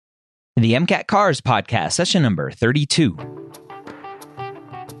The MCAT Cars Podcast, session number 32.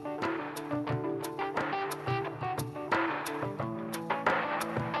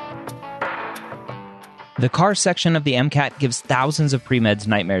 The Cars section of the MCAT gives thousands of pre-meds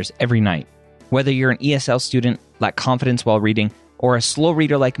nightmares every night. Whether you're an ESL student, lack confidence while reading, or a slow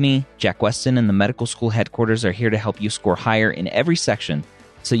reader like me, Jack Weston and the medical school headquarters are here to help you score higher in every section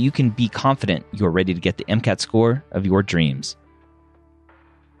so you can be confident you're ready to get the MCAT score of your dreams.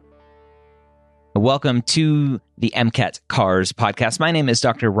 Welcome to the MCAT Cars Podcast. My name is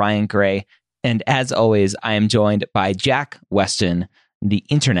Dr. Ryan Gray, and as always, I am joined by Jack Weston, the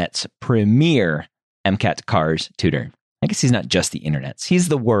internet's premier MCAT Cars tutor. I guess he's not just the internet's. He's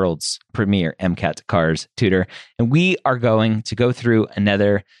the world's premier MCAT Cars tutor. And we are going to go through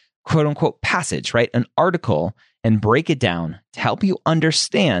another quote-unquote passage, right? An article, and break it down to help you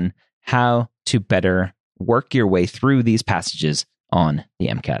understand how to better work your way through these passages on the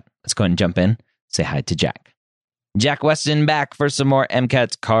MCAT. Let's go ahead and jump in. Say hi to Jack. Jack Weston back for some more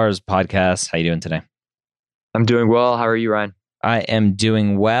MCAT Cars Podcasts. How you doing today? I'm doing well. How are you, Ryan? I am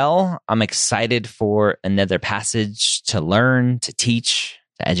doing well. I'm excited for another passage to learn, to teach,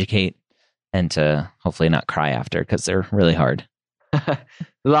 to educate, and to hopefully not cry after because they're really hard.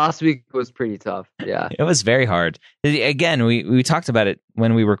 Last week was pretty tough. Yeah. It was very hard. Again, we talked about it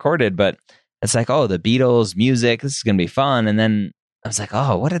when we recorded, but it's like, oh, the Beatles, music, this is going to be fun. And then I was like,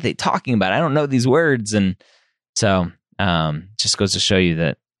 oh, what are they talking about? I don't know these words. And so just goes to show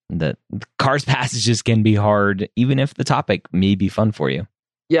you that Cars passages can be hard, even if the topic may be fun for you.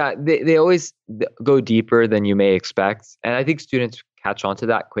 Yeah, they always go deeper than you may expect. And I think students catch on to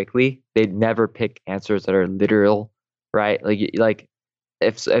that quickly. They never pick answers that are literal, right? Like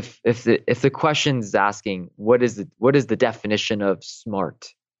if the question is asking, what is the definition of smart,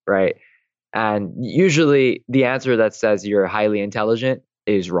 right? And usually the answer that says you're highly intelligent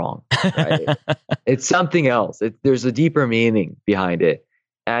is wrong, right? It's something else. There's a deeper meaning behind it.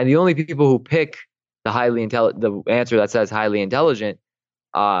 And the only people who pick the answer that says highly intelligent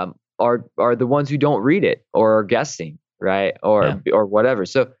are the ones who don't read it or are guessing, right? Or whatever.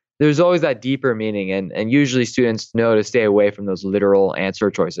 So there's always that deeper meaning, and usually students know to stay away from those literal answer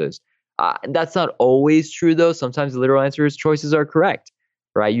choices. That's not always true, though. Sometimes the literal answer choices are correct,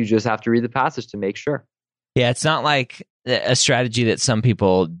 right? You just have to read the passage to make sure. Yeah, it's not like a strategy that some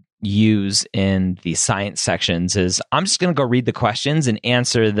people use in the science sections is I'm just going to go read the questions and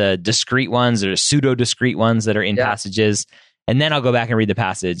answer the discrete ones or pseudo-discrete ones that are in passages, and then I'll go back and read the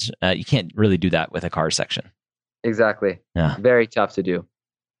passage. You can't really do that with a car section. Exactly. Yeah. Very tough to do.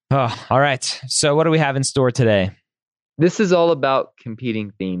 Oh, all right. So what do we have in store today? This is all about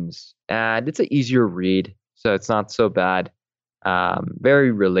competing themes, and it's an easier read, so it's not so bad.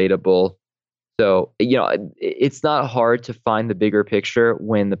 Very relatable. So, it's not hard to find the bigger picture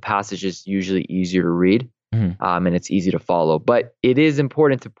when the passage is usually easier to read, and it's easy to follow. But it is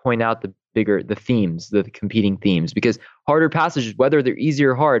important to point out the themes, the competing themes, because harder passages, whether they're easy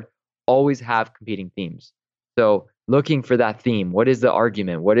or hard, always have competing themes. So looking for that theme, what is the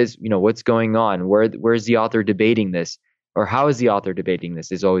argument? What is, what's going on? Where's the author debating this? Or how is the author debating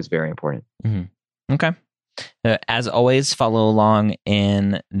this is always very important. Mm-hmm. Okay. As always, follow along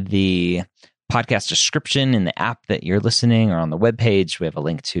in the podcast description in the app that you're listening or on the webpage. We have a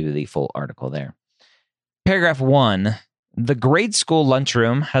link to the full article there. Paragraph 1, the grade school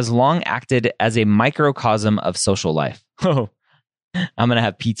lunchroom has long acted as a microcosm of social life. Oh, I'm going to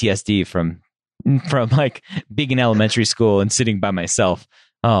have PTSD from like being in elementary school and sitting by myself.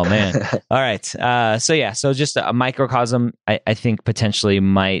 Oh, man. All right. So just a microcosm, I think potentially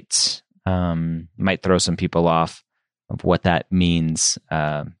might throw some people off of what that means.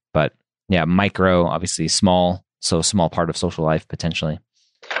 But yeah, micro, obviously small, so small part of social life potentially.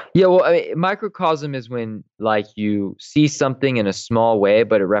 Yeah, well, I mean, microcosm is when like you see something in a small way,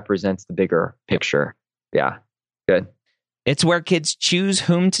 but it represents the bigger picture. Yeah, good. It's where kids choose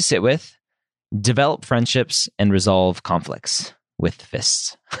whom to sit with, develop friendships, and resolve conflicts with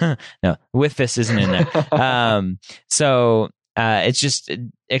fists. No, with fists isn't in there. So it's just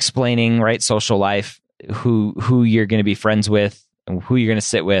explaining, right, social life, who you're going to be friends with, who you're going to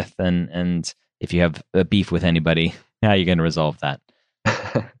sit with, and if you have a beef with anybody, how you're going to resolve that.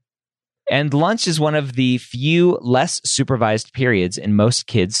 And lunch is one of the few less supervised periods in most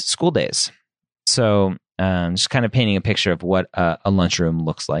kids' school days. So just kind of painting a picture of what a lunchroom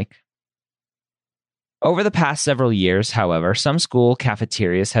looks like. Over the past several years, however, some school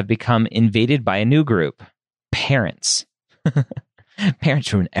cafeterias have become invaded by a new group, parents.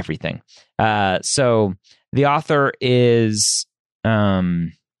 Parents ruin everything. So the author is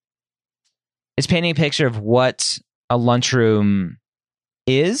painting a picture of what a lunchroom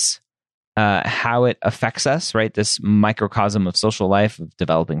is, how it affects us, right? This microcosm of social life, of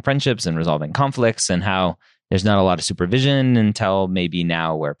developing friendships and resolving conflicts, and how there's not a lot of supervision until maybe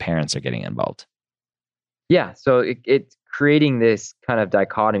now where parents are getting involved. Yeah. So it's creating this kind of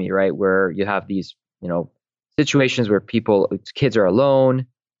dichotomy, right? Where you have these, situations where kids are alone,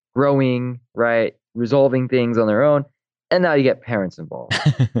 growing, right? Resolving things on their own. And now you get parents involved,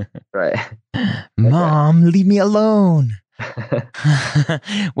 right? Mom, leave me alone.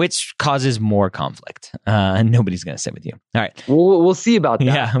 Which causes more conflict. And nobody's going to sit with you. All right. We'll see about that.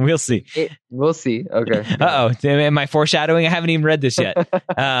 Yeah, we'll see. We'll see. Okay. Am I foreshadowing? I haven't even read this yet.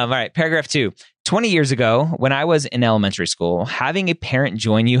 All right. Paragraph 2. 20 years ago, when I was in elementary school, having a parent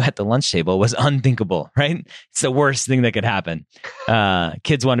join you at the lunch table was unthinkable, right? It's the worst thing that could happen.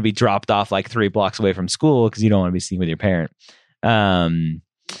 Kids want to be dropped off like 3 blocks away from school because you don't want to be seen with your parent.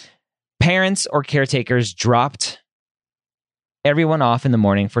 Parents or caretakers dropped everyone off in the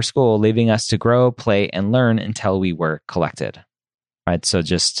morning for school, leaving us to grow, play, and learn until we were collected. Right? So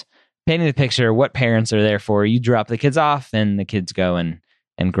just painting the picture, what parents are there for. You drop the kids off and the kids go and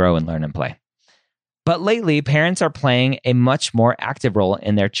grow and learn and play. But lately, parents are playing a much more active role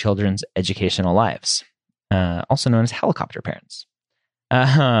in their children's educational lives, also known as helicopter parents.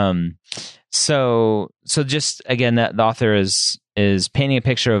 So just again, the author is painting a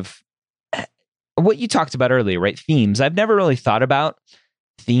picture of what you talked about earlier, right? Themes. I've never really thought about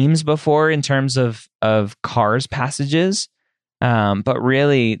themes before in terms of Cars passages, but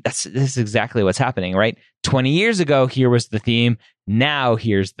really, this is exactly what's happening, right? 20 years ago, here was the theme. Now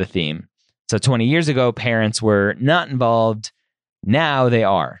here's the theme. So 20 years ago, parents were not involved. Now they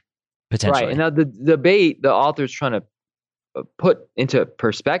are, potentially. Right. And now the debate the author's trying to put into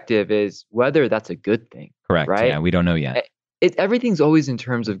perspective is whether that's a good thing. Correct. Right? Yeah, we don't know yet. Everything's always in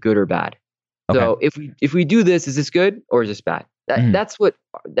terms of good or bad. Okay. So if we do this, is this good or is this bad? That's what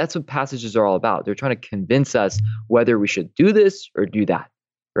passages are all about. They're trying to convince us whether we should do this or do that.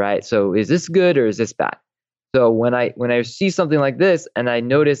 Right. So is this good or is this bad? So when I see something like this and I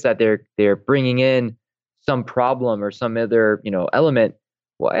notice that they're bringing in some problem or some other element,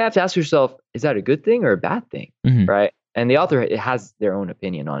 well, I have to ask yourself, is that a good thing or a bad thing, right? And the author has their own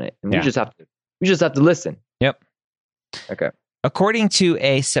opinion on it, and we just have to listen. Yep. Okay. According to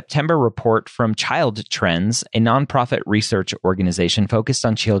a September report from Child Trends, a nonprofit research organization focused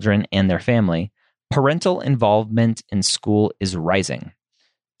on children and their family, parental involvement in school is rising.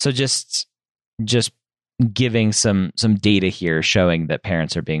 So just giving some data here showing that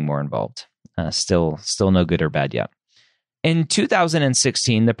parents are being more involved. Still no good or bad yet. In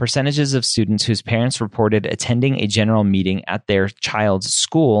 2016, the percentages of students whose parents reported attending a general meeting at their child's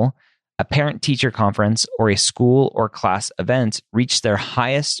school, a parent-teacher conference, or a school or class event reached their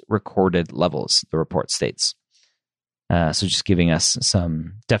highest recorded levels, the report states. So just giving us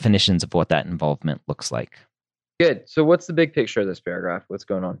some definitions of what that involvement looks like. Good. So what's the big picture of this paragraph? What's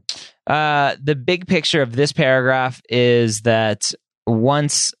going on? The big picture of this paragraph is that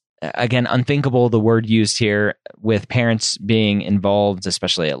once, again, unthinkable, the word used here, with parents being involved,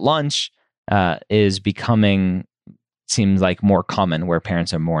 especially at lunch, is becoming, seems like more common, where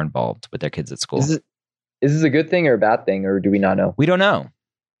parents are more involved with their kids at school. Is this a good thing or a bad thing, or do we not know? We don't know.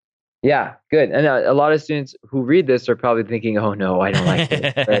 Yeah, good. And a lot of students who read this are probably thinking, oh no, I don't like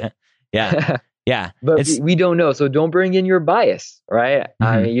it. Right? Yeah. Yeah. But we don't know. So don't bring in your bias, right? Mm-hmm.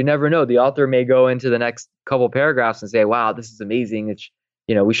 I mean, you never know. The author may go into the next couple paragraphs and say, wow, this is amazing. It's,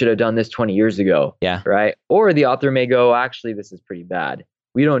 we should have done this 20 years ago. Yeah. Right. Or the author may go, actually, this is pretty bad.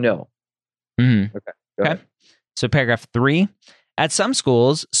 We don't know. Mm-hmm. Okay. Go ahead. So paragraph 3. At some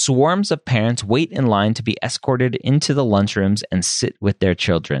schools, swarms of parents wait in line to be escorted into the lunchrooms and sit with their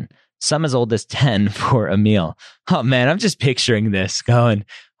children, some as old as 10 for a meal. Oh man, I'm just picturing this going,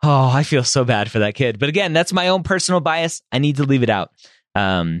 oh, I feel so bad for that kid. But again, that's my own personal bias. I need to leave it out.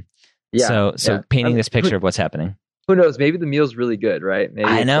 So painting this picture of what's happening. Who knows? Maybe the meal's really good, right? Maybe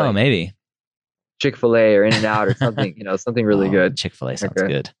I know, maybe. Chick-fil-A or In-N-Out or something, something really good. Chick-fil-A sounds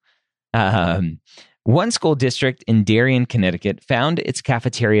good. One school district in Darien, Connecticut found its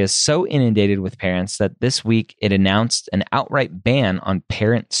cafeterias so inundated with parents that this week it announced an outright ban on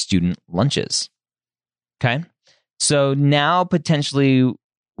parent-student lunches. Okay? So now potentially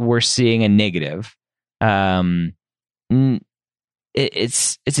we're seeing a negative.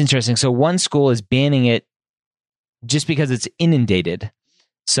 It's interesting. So one school is banning it just because it's inundated.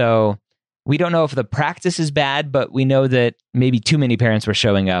 So we don't know if the practice is bad, but we know that maybe too many parents were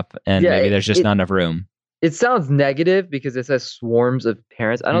showing up and maybe there's just not enough room. It sounds negative because it says swarms of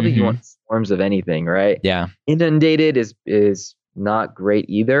parents. I don't think you want swarms of anything, right? Yeah. Inundated is not great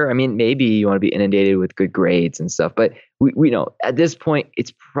either. I mean, maybe you want to be inundated with good grades and stuff, but we know at this point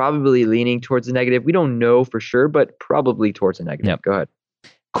it's probably leaning towards the negative. We don't know for sure, but probably towards the negative. Yep. Go ahead.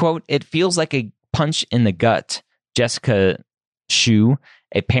 Quote, "It feels like a punch in the gut." Jessica Shu,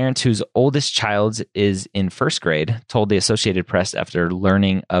 a parent whose oldest child is in first grade, told the Associated Press after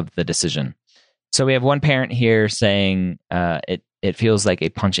learning of the decision. So we have one parent here saying it feels like a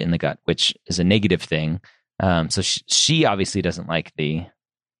punch in the gut, which is a negative thing. So she obviously doesn't like the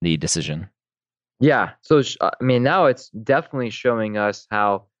decision. Yeah. So, I mean, now it's definitely showing us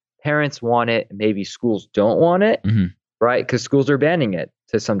how parents want it. Maybe schools don't want it, right? Because schools are banning it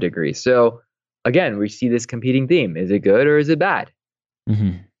to some degree. So, again, we see this competing theme. Is it good or is it bad?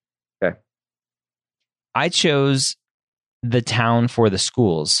 Okay. I chose the town for the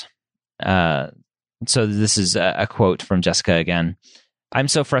schools. So this is a quote from Jessica again. "I'm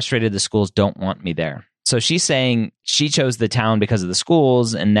so frustrated the schools don't want me there." So she's saying she chose the town because of the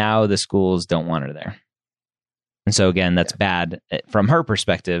schools, and now the schools don't want her there. And so again, that's bad from her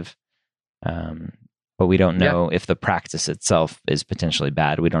perspective. But we don't know if the practice itself is potentially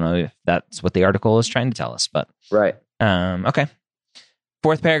bad. We don't know if that's what the article is trying to tell us. But right. Okay.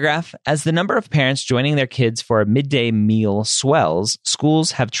 Fourth paragraph. "As the number of parents joining their kids for a midday meal swells,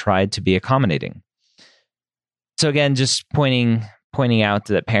 schools have tried to be accommodating." So again, just pointing out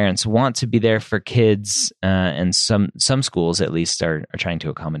that parents want to be there for kids, and some schools at least are trying to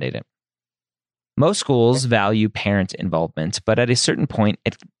accommodate it. "Most schools value parent involvement, but at a certain point,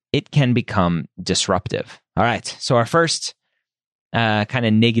 it can become disruptive." All right. So our first kind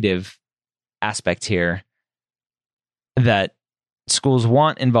of negative aspect here, that schools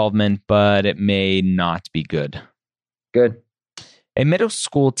want involvement, but it may not be good. Good. A middle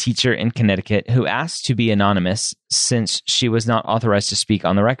school teacher in Connecticut who asked to be anonymous since she was not authorized to speak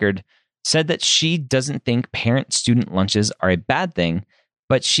on the record said that she doesn't think parent-student lunches are a bad thing,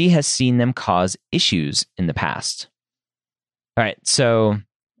 but she has seen them cause issues in the past. All right, so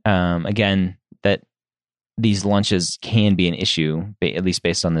again, that these lunches can be an issue, at least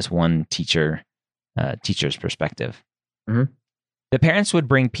based on this one teacher's perspective. The parents would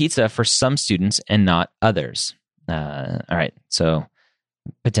bring pizza for some students and not others. All right, so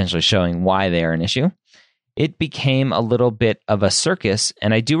potentially showing why they are an issue. "It became a little bit of a circus,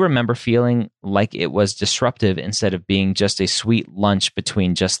 and I do remember feeling like it was disruptive instead of being just a sweet lunch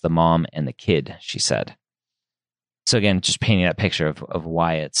between just the mom and the kid," she said. So again, just painting that picture of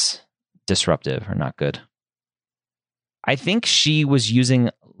why it's disruptive or not good. "I think she was using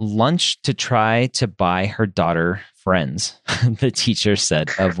lunch to try to buy her daughter friends," the teacher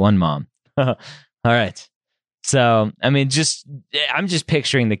said of one mom. All right. So, I mean, I'm just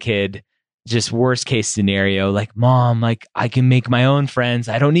picturing the kid, just worst case scenario, like, "Mom, like I can make my own friends.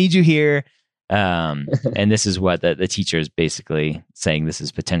 I don't need you here." And this is what the teacher is basically saying. This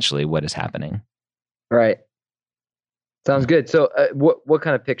is potentially what is happening. Right. Sounds good. So what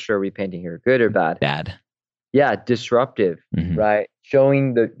kind of picture are we painting here? Good or bad? Bad. Yeah, disruptive, right?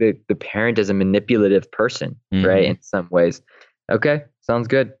 Showing the parent as a manipulative person, right? In some ways. Okay, sounds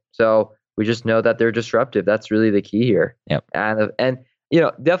good. So we just know that they're disruptive. That's really the key here. Yep. And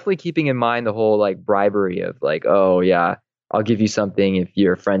definitely keeping in mind the whole like bribery of like, oh yeah, I'll give you something if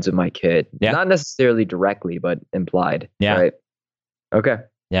you're friends with my kid. Yeah. Not necessarily directly, but implied. Yeah. Right. Okay.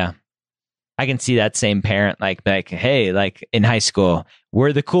 Yeah. I can see that same parent like, hey, like in high school,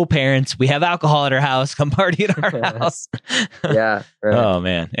 we're the cool parents. We have alcohol at our house. Come party at our house. Yeah. Right. Oh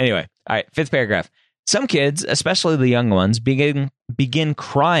man. Anyway. All right. Fifth paragraph. "Some kids, especially the young ones, begin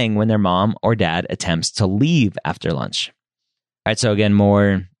crying when their mom or dad attempts to leave after lunch." All right. So again,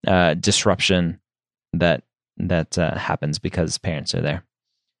 more disruption that happens because parents are there.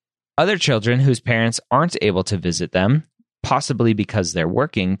 "Other children whose parents aren't able to visit them, possibly because they're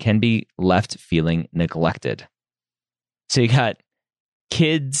working, can be left feeling neglected." So you got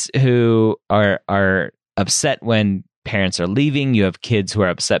kids who are upset when parents are leaving. You have kids who are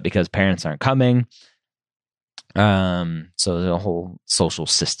upset because parents aren't coming. So there's a whole social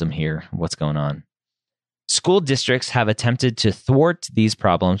system here. What's going on? "School districts have attempted to thwart these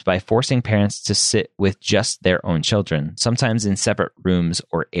problems by forcing parents to sit with just their own children, sometimes in separate rooms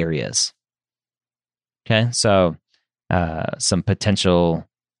or areas." Okay, so some potential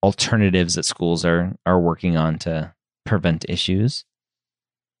alternatives that schools are working on to prevent issues.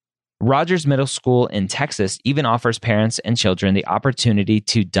 "Rogers Middle School in Texas even offers parents and children the opportunity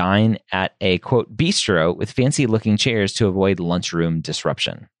to dine at a, quote, bistro with fancy-looking chairs to avoid lunchroom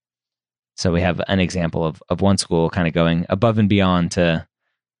disruption." So we have an example of one school kind of going above and beyond to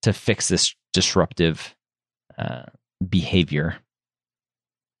fix this disruptive behavior.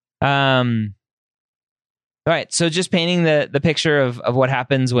 All right. So just painting the picture of what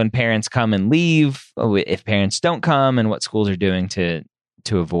happens when parents come and leave, if parents don't come, and what schools are doing to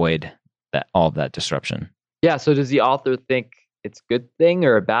avoid all of that disruption. Yeah. So does the author think it's a good thing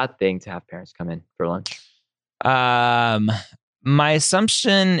or a bad thing to have parents come in for lunch? My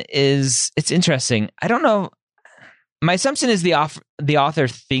assumption is it's interesting. I don't know. My assumption is the author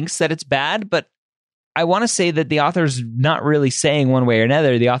thinks that it's bad, but I want to say that the author's not really saying one way or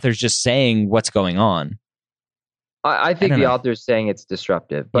another. The author's just saying what's going on. I think the author's saying it's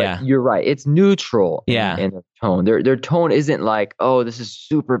disruptive, but you're right. It's neutral in the tone. Their tone isn't like, oh, this is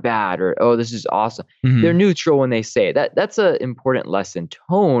super bad or, oh, this is awesome. Mm-hmm. They're neutral when they say it. That's an important lesson.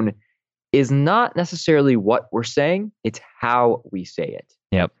 Tone is not necessarily what we're saying. It's how we say it.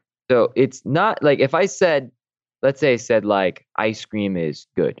 Yep. So it's not like if I said, let's say I said like ice cream is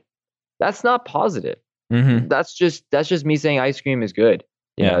good. That's not positive. Mm-hmm. That's just me saying ice cream is good.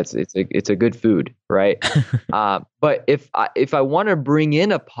 You know, it's a good food, right? But if I want to bring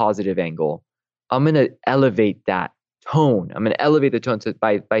in a positive angle, I'm going to elevate that tone. I'm going to elevate the tone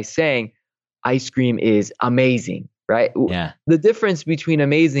by saying ice cream is amazing, right? Yeah. The difference between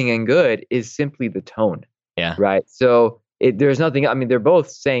amazing and good is simply the tone. Yeah. Right. So there's nothing. I mean, they're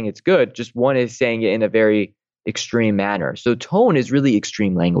both saying it's good. Just one is saying it in a very extreme manner. So tone is really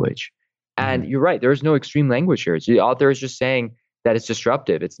extreme language. And you're right. There's no extreme language here. So the author is just saying that it's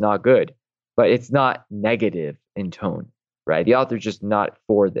disruptive. It's not good, but it's not negative in tone, right? The author's just not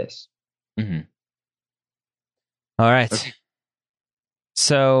for this. Mm-hmm. All right. Okay.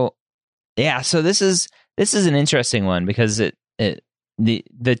 So, yeah. So this is an interesting one because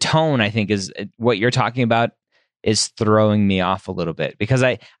the tone, I think, is what you're talking about is throwing me off a little bit because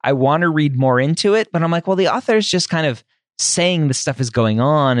I want to read more into it, but I'm like, well, the author is just kind of saying the stuff is going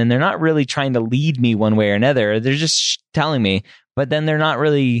on and they're not really trying to lead me one way or another. They're just telling me, but then they're not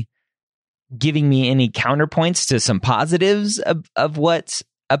really giving me any counterpoints to some positives of what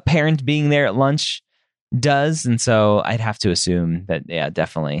a parent being there at lunch does. And so I'd have to assume that, yeah,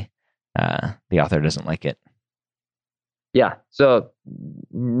 definitely the author doesn't like it. Yeah. So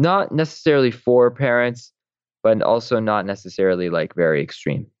not necessarily for parents, but also not necessarily like very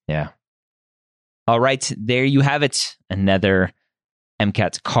extreme. Yeah. All right, there you have it. Another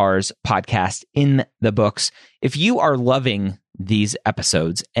MCAT Cars podcast in the books. If you are loving these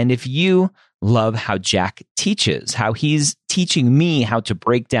episodes, and if you love how Jack teaches, how he's teaching me how to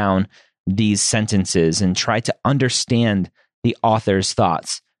break down these sentences and try to understand the author's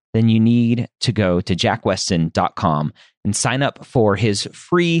thoughts, then you need to go to jackweston.com and sign up for his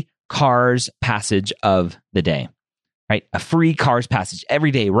free Cars passage of the day. Right? A free Cars passage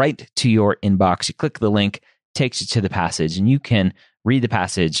every day right to your inbox. You click the link, takes you to the passage, and you can read the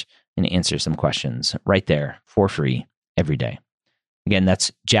passage and answer some questions right there for free every day. Again,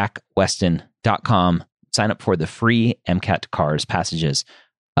 that's jackweston.com. Sign up for the free MCAT Cars passages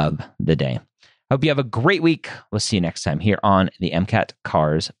of the day. I hope you have a great week. We'll see you next time here on the MCAT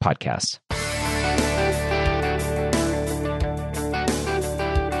Cars podcast.